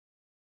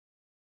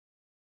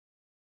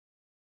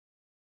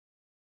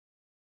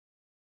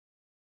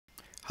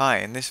Hi,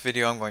 in this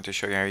video I'm going to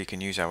show you how you can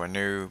use our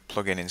new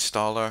plugin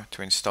installer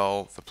to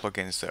install the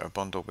plugins that are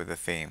bundled with the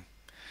theme.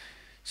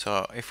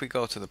 So if we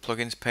go to the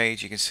plugins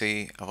page, you can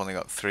see I've only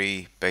got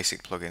 3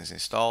 basic plugins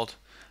installed.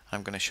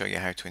 I'm going to show you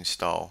how to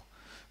install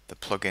the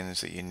plugins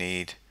that you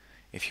need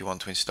if you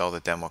want to install the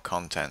demo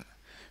content.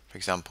 For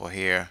example,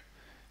 here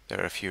there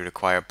are a few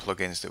required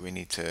plugins that we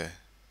need to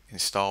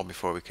install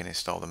before we can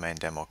install the main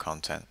demo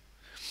content.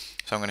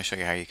 So I'm going to show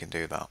you how you can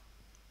do that.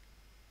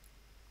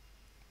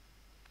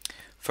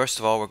 First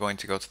of all, we're going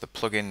to go to the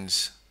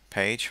plugins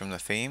page from the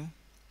theme,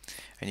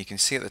 and you can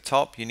see at the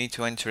top you need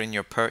to enter in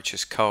your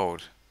purchase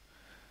code,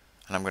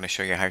 and I'm going to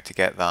show you how to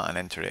get that and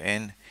enter it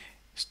in.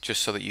 It's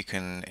just so that you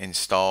can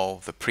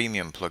install the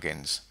premium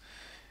plugins.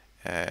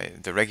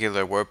 The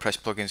regular WordPress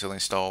plugins will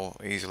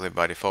install easily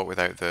by default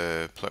without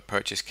the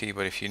purchase key,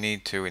 but if you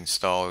need to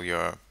install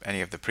any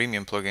of the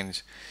premium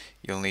plugins,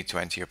 you'll need to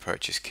enter your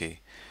purchase key.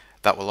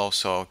 That will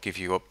also give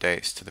you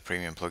updates to the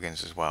premium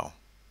plugins as well.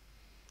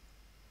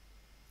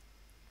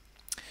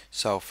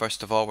 So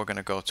first of all, we're going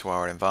to go to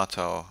our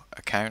Envato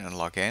account and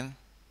log in.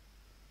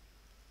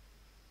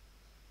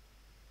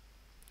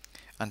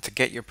 And to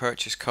get your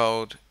purchase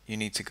code, you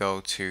need to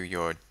go to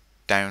your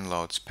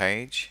downloads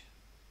page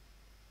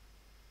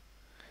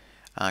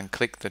and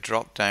click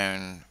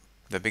the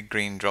big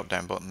green drop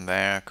down button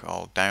there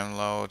called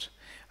download,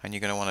 and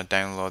you're going to want to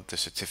download the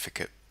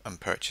certificate and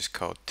purchase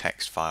code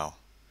text file.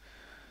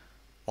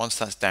 Once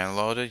that's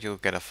downloaded, you'll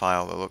get a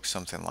file that looks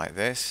something like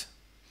this.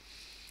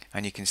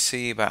 And you can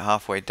see about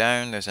halfway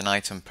down there's an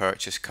item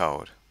purchase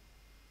code.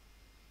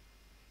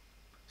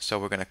 So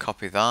we're going to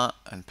copy that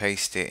and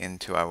paste it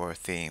into our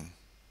theme.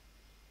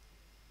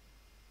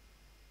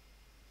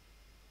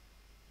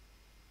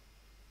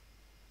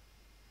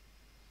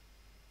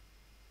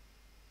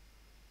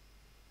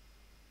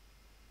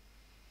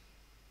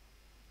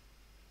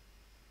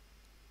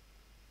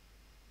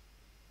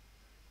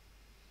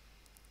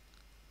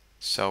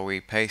 So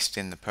we paste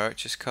in the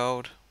purchase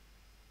code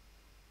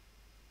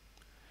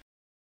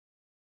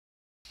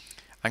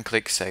and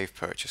click Save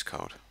Purchase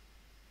Code.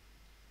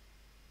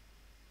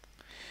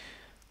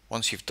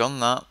 Once you've done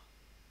that,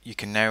 you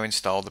can now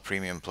install the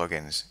premium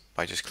plugins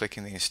by just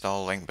clicking the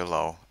install link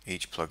below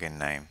each plugin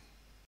name.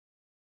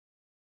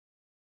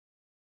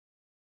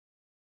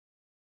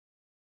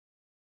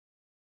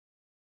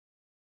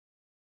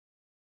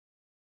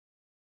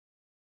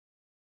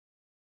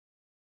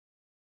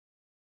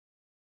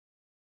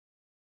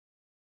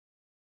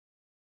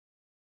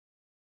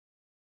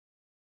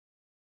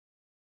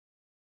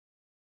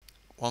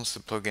 Once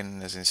the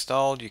plugin is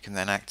installed, you can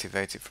then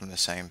activate it from the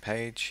same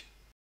page.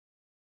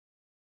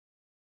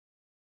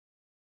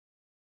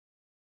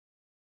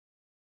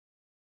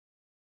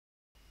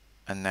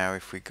 And now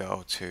if we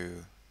go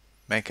to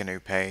make a new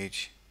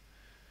page,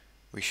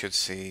 we should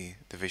see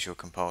the Visual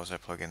Composer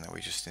plugin that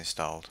we just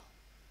installed.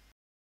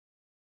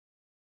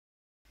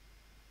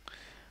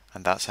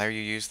 And that's how you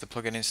use the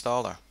plugin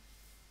installer.